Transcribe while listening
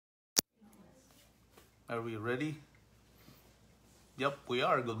Are we ready? Yep, we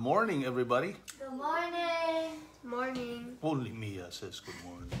are. Good morning, everybody. Good morning. Morning. Only Mia says good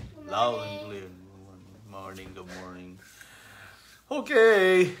morning. Good Loud morning. and clear. Good morning, good morning.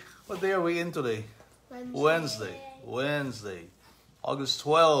 Okay, what day are we in today? Wednesday. August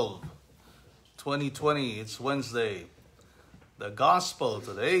 12, 2020. It's Wednesday. The gospel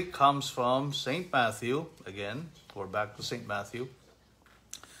today comes from St. Matthew. Again, we're back to St. Matthew.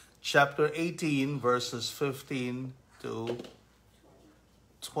 Chapter 18, verses 15 to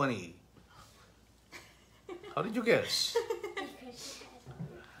 20. How did you guess?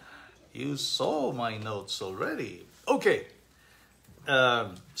 You saw my notes already. Okay.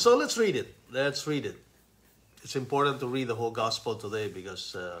 So let's read it. It's important to read the whole gospel today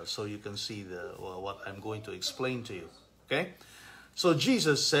because so you can see what I'm going to explain to you. Okay? So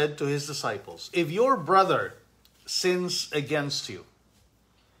Jesus said to his disciples, if your brother sins against you,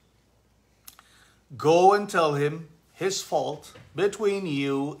 go and tell him his fault between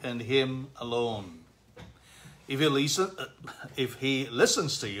you and him alone. If he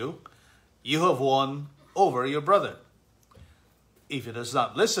listens to you, you have won over your brother. If he does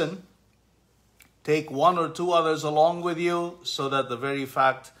not listen, take one or two others along with you, so that the very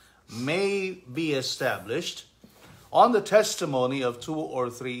fact may be established on the testimony of 2 or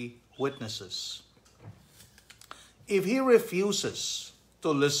 3 witnesses. If he refuses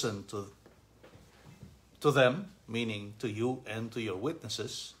to listen to them, meaning to you and to your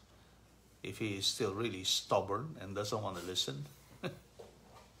witnesses, if he is still really stubborn and doesn't want to listen,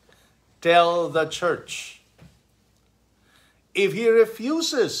 tell the church. If he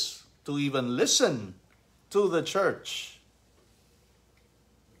refuses to even listen to the church,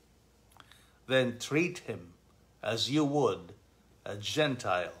 then treat him as you would a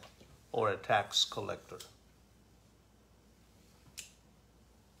Gentile or a tax collector.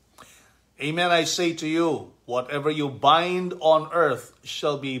 Amen, I say to you, whatever you bind on earth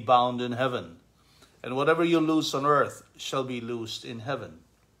shall be bound in heaven, and whatever you loose on earth shall be loosed in heaven.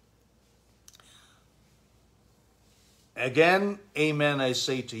 Again, amen, I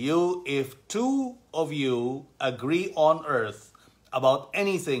say to you, if 2 of you agree on earth about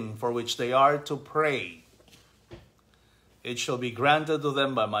anything for which they are to pray, it shall be granted to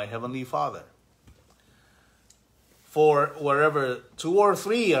them by my heavenly Father. For wherever 2 or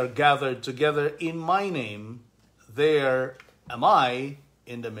 3 are gathered together in my name, there am I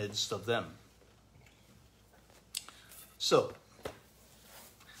in the midst of them. So,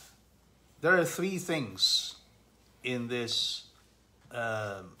 there are 3 things in this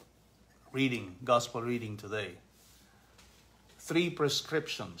gospel reading today. 3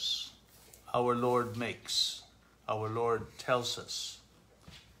 prescriptions our Lord makes, our Lord tells us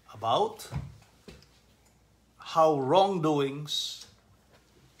about how wrongdoings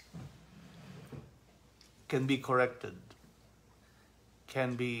can be corrected,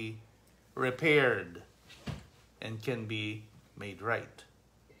 can be repaired, and can be made right.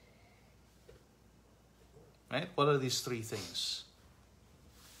 Right? What are these 3 things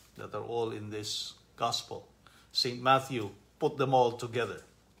that are all in this gospel? St. Matthew put them all together.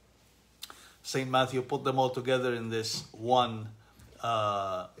 St. Matthew put them all together in this one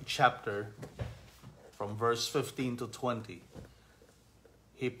chapter from verse 15 to 20.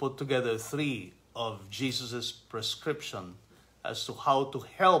 He put together 3 of Jesus' prescription as to how to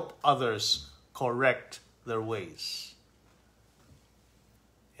help others correct their ways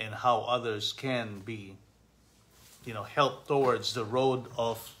and how others can be help towards the road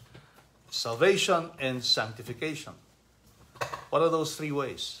of salvation and sanctification. What are those 3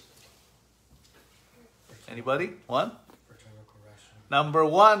 ways? Anybody? 1? Fraternal correction. Number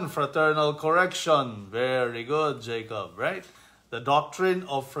 1, fraternal correction. Very good, Jacob, right? The doctrine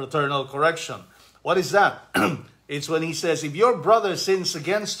of fraternal correction. What is that? It's when he says, if your brother sins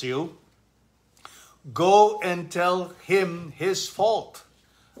against you, go and tell him his fault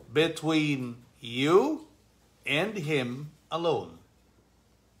between you and him alone.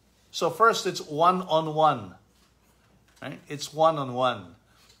 So first, it's one-on-one. Right? It's one-on-one.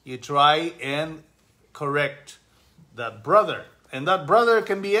 You try and correct that brother. And that brother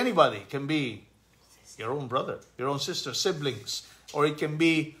can be anybody. It can be your own brother, your own sister, siblings. Or it can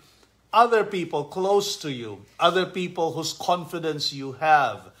be other people close to you. Other people whose confidence you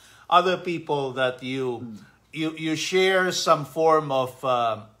have. Other people that you share some form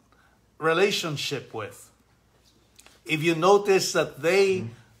of relationship with. If you notice that they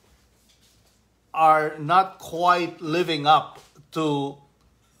are not quite living up to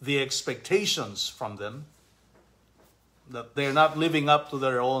the expectations from them, that they're not living up to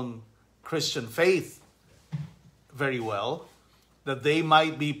their own Christian faith very well, that they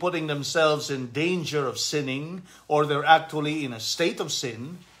might be putting themselves in danger of sinning, or they're actually in a state of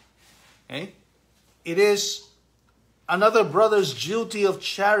sin, okay? It is another brother's duty of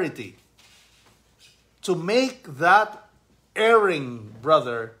charity to make that erring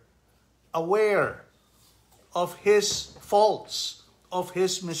brother aware of his faults, of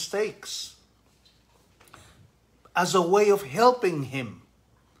his mistakes, as a way of helping him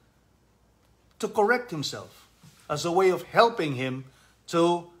to correct himself, as a way of helping him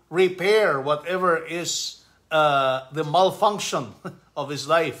to repair whatever is the malfunction of his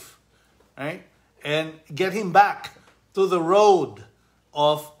life, right? And get him back to the road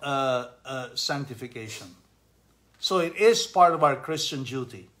of sanctification. So it is part of our Christian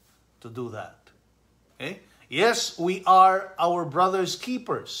duty to do that. Okay? Yes, we are our brother's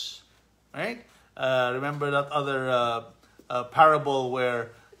keepers, right? Remember that other parable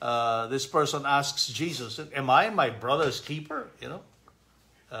where this person asks Jesus, "Am I my brother's keeper?" You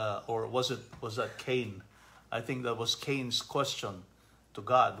know, or was that Cain? I think that was Cain's question to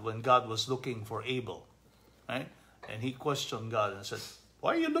God when God was looking for Abel, right? And he questioned God and said,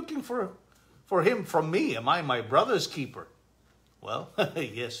 "Why are you looking for him from me? Am I my brother's keeper?" Well,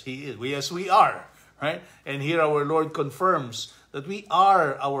 yes, he is. Yes, we are, right? And here our Lord confirms that we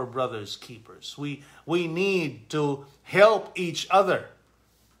are our brother's keepers. We need to help each other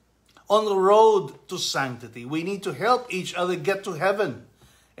on the road to sanctity. We need to help each other get to heaven.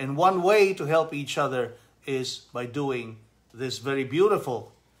 And one way to help each other is by doing this very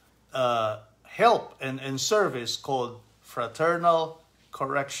beautiful help and service called fraternal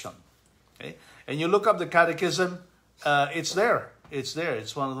correction. Okay? And you look up the catechism, it's there. It's there.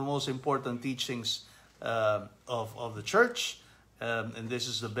 It's one of the most important teachings of the church. And this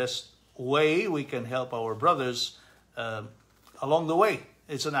is the best way we can help our brothers along the way.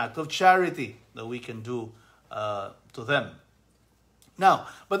 It's an act of charity that we can do to them. Now,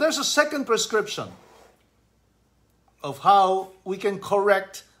 but there's a second prescription of how we can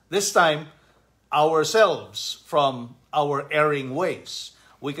correct, this time, ourselves from our erring ways.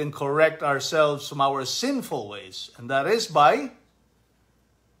 We can correct ourselves from our sinful ways. And that is by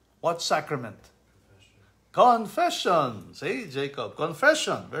what sacrament? Confession. See, Jacob,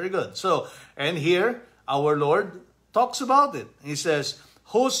 confession. Very good. So, and here, our Lord talks about it. He says,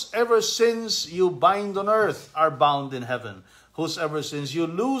 "Whosever sins you bind on earth are bound in heaven. Whosever sins you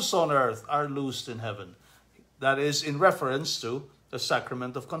loose on earth are loosed in heaven." That is in reference to the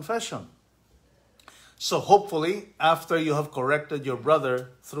sacrament of confession. So hopefully, after you have corrected your brother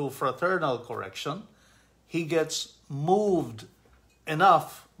through fraternal correction, he gets moved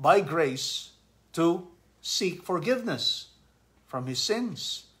enough by grace to seek forgiveness from his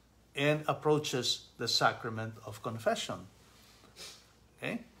sins and approaches the sacrament of confession.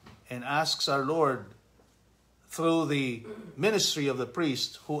 Okay? And asks our Lord, through the ministry of the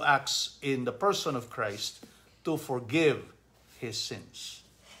priest who acts in the person of Christ, to forgive his sins.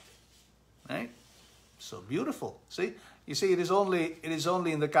 Right? So beautiful. See? You see, it is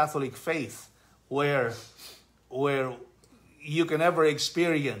only in the Catholic faith where you can ever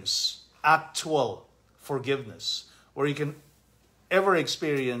experience actual forgiveness, where you can ever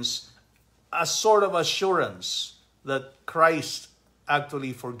experience a sort of assurance that Christ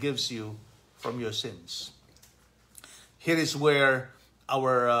actually forgives you from your sins. Here is where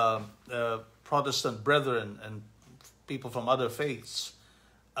our Protestant brethren and people from other faiths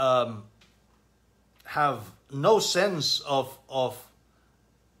have no sense of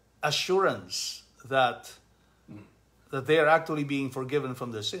assurance that they are actually being forgiven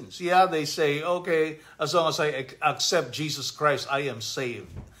from their sins. Yeah, they say, okay, as long as I accept Jesus Christ, I am saved.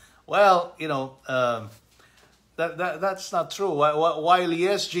 Well, you know, that's not true. While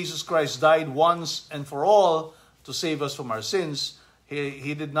yes, Jesus Christ died once and for all to save us from our sins,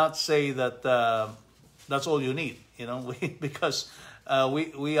 he did not say that that's all you need. You know, because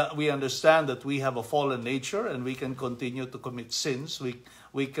we understand that we have a fallen nature and we can continue to commit sins.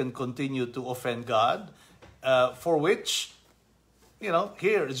 We can continue to offend God, for which, you know,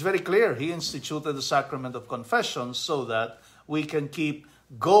 here it's very clear. He instituted the sacrament of confession so that we can keep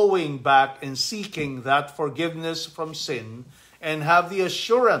going back and seeking that forgiveness from sin and have the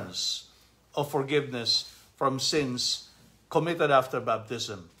assurance of forgiveness from sins committed after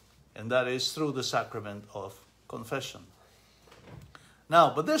baptism. And that is through the sacrament of confession.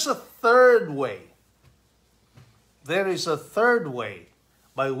 Now, but there's a third way. There is a third way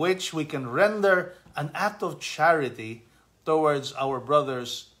by which we can render an act of charity towards our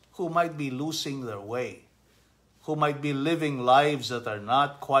brothers who might be losing their way, who might be living lives that are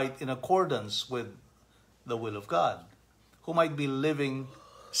not quite in accordance with the will of God, who might be living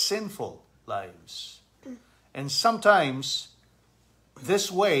sinful lives. And sometimes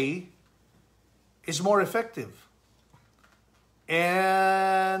this way is more effective.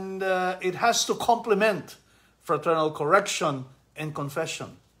 And it has to complement fraternal correction and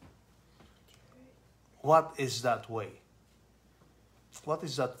confession. What is that way? What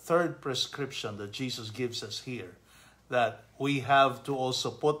is that third prescription that Jesus gives us here that we have to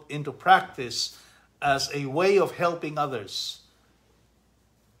also put into practice as a way of helping others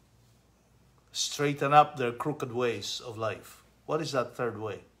straighten up their crooked ways of life? What is that third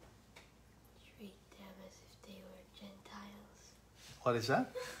way? Treat them as if they were Gentiles. What is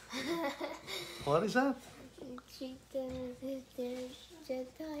that? What is that? Treat them as if they're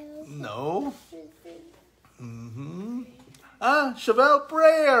Gentiles. No. Chevelle,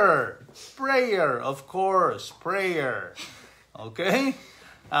 prayer. Prayer, of course, prayer. Okay?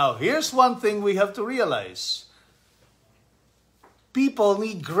 Now, here's one thing we have to realize. People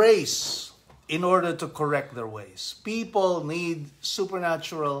need grace in order to correct their ways. People need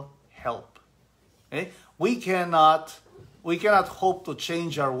supernatural help. Okay? We cannot hope to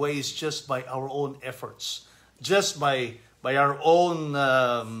change our ways just by our own efforts, just by our own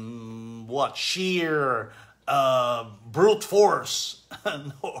sheer brute force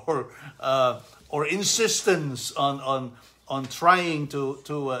or insistence on trying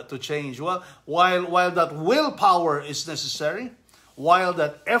to change. Well, while that willpower is necessary, while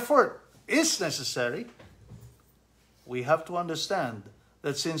that effort is necessary, we have to understand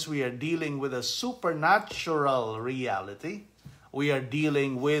that since we are dealing with a supernatural reality, we are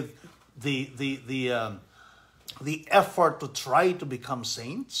dealing with the effort to try to become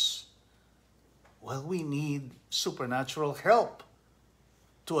saints. Well, we need supernatural help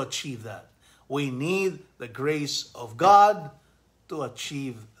to achieve that. We need the grace of God to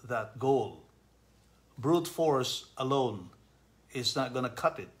achieve that goal. Brute force alone is not going to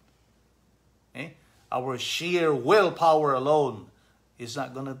cut it. Okay? Our sheer willpower alone is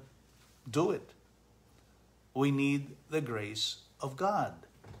not going to do it. We need the grace of God.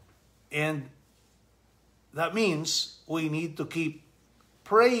 And that means we need to keep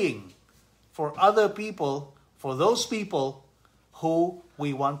praying for other people, for those people who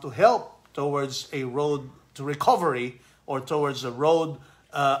we want to help towards a road to recovery or towards a road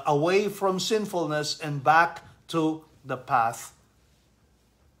away from sinfulness and back to the path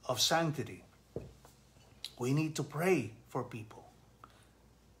of sanctity. We need to pray for people.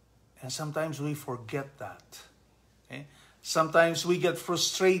 And sometimes we forget that. Okay? Sometimes we get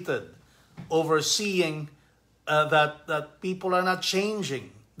frustrated over seeing that people are not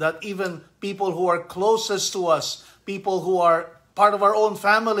changing. That even people who are closest to us, people who are part of our own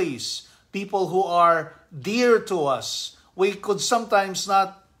families, people who are dear to us, we could sometimes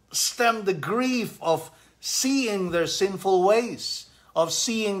not stem the grief of seeing their sinful ways, of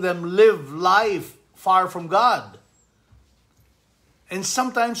seeing them live life far from God. And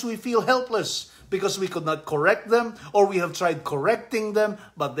sometimes we feel helpless because we could not correct them, or we have tried correcting them,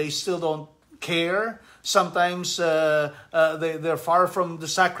 but they still don't care. Sometimes they're far from the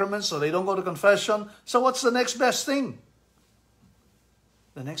sacraments, so they don't go to confession. So what's the next best thing?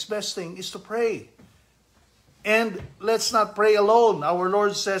 The next best thing is to pray. And let's not pray alone. Our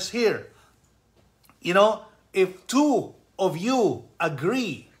Lord says here, if two of you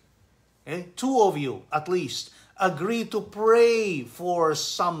agree, two of you at least, agree to pray for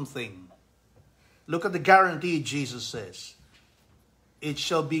something. Look at the guarantee Jesus says. It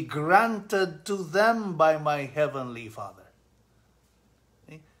shall be granted to them by my heavenly Father.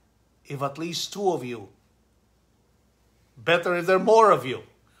 Okay? If at least two of you, better if there are more of you,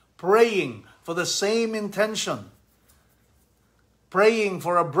 praying for the same intention, praying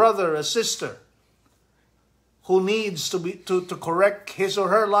for a brother, a sister, who needs to correct his or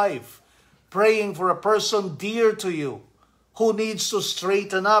her life, praying for a person dear to you, who needs to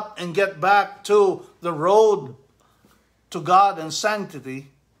straighten up and get back to the road to God and sanctity,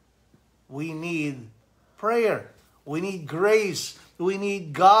 we need prayer. We need grace. We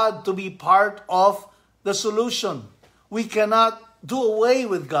need God to be part of the solution. We cannot do away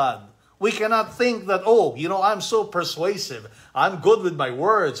with God. We cannot think that, I'm so persuasive. I'm good with my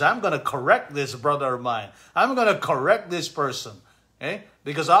words. I'm going to correct this brother of mine. I'm going to correct this person.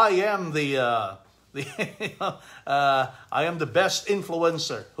 Because I am I am the best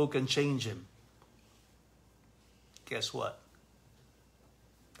influencer who can change him. Guess what?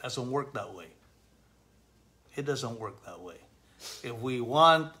 It doesn't work that way. It doesn't work that way. If we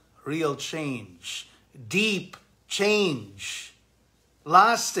want real change, deep change,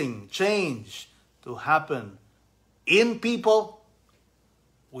 lasting change to happen in people,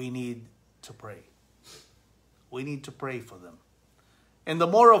 we need to pray. We need to pray for them. And the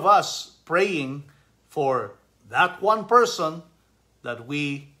more of us praying for that one person, that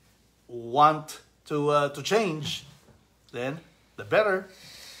we want to change, then the better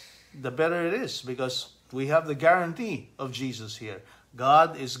it is, because we have the guarantee of Jesus here.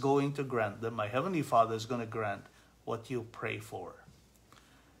 God is going to grant them. My Heavenly Father is going to grant what you pray for.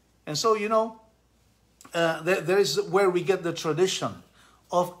 And so, there is where we get the tradition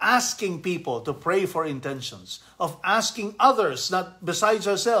of asking people to pray for intentions, of asking others, not besides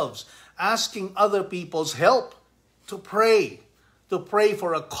ourselves, asking other people's help to pray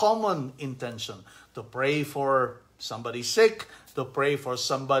for a common intention, to pray for somebody sick, to pray for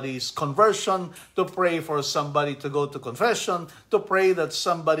somebody's conversion, to pray for somebody to go to confession, to pray that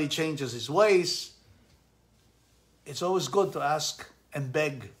somebody changes his ways. It's always good to ask and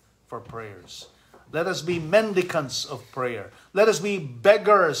beg for prayers. Let us be mendicants of prayer. Let us be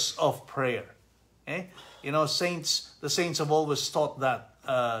beggars of prayer. Okay? The saints have always taught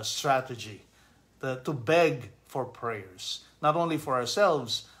that strategy, to beg for prayers. Not only for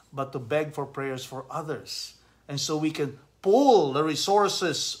ourselves, but to beg for prayers for others. And so we can pool the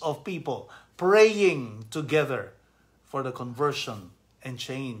resources of people praying together for the conversion and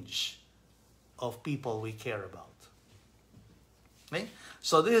change of people we care about. Okay?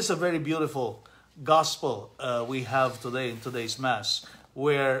 So this is a very beautiful gospel we have today in today's Mass,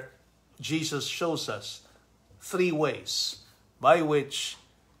 where Jesus shows us 3 ways by which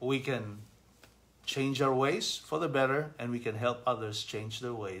we can change our ways for the better, and we can help others change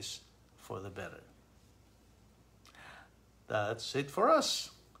their ways for the better. That's it for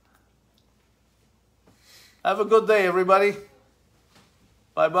us. Have a good day, everybody.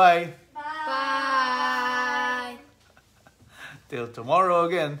 Bye-bye. Bye. Till tomorrow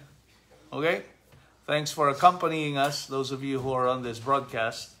again. Okay? Thanks for accompanying us, those of you who are on this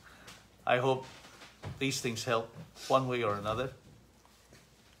broadcast. I hope these things help one way or another.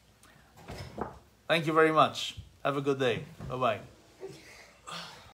 Thank you very much. Have a good day. Bye-bye.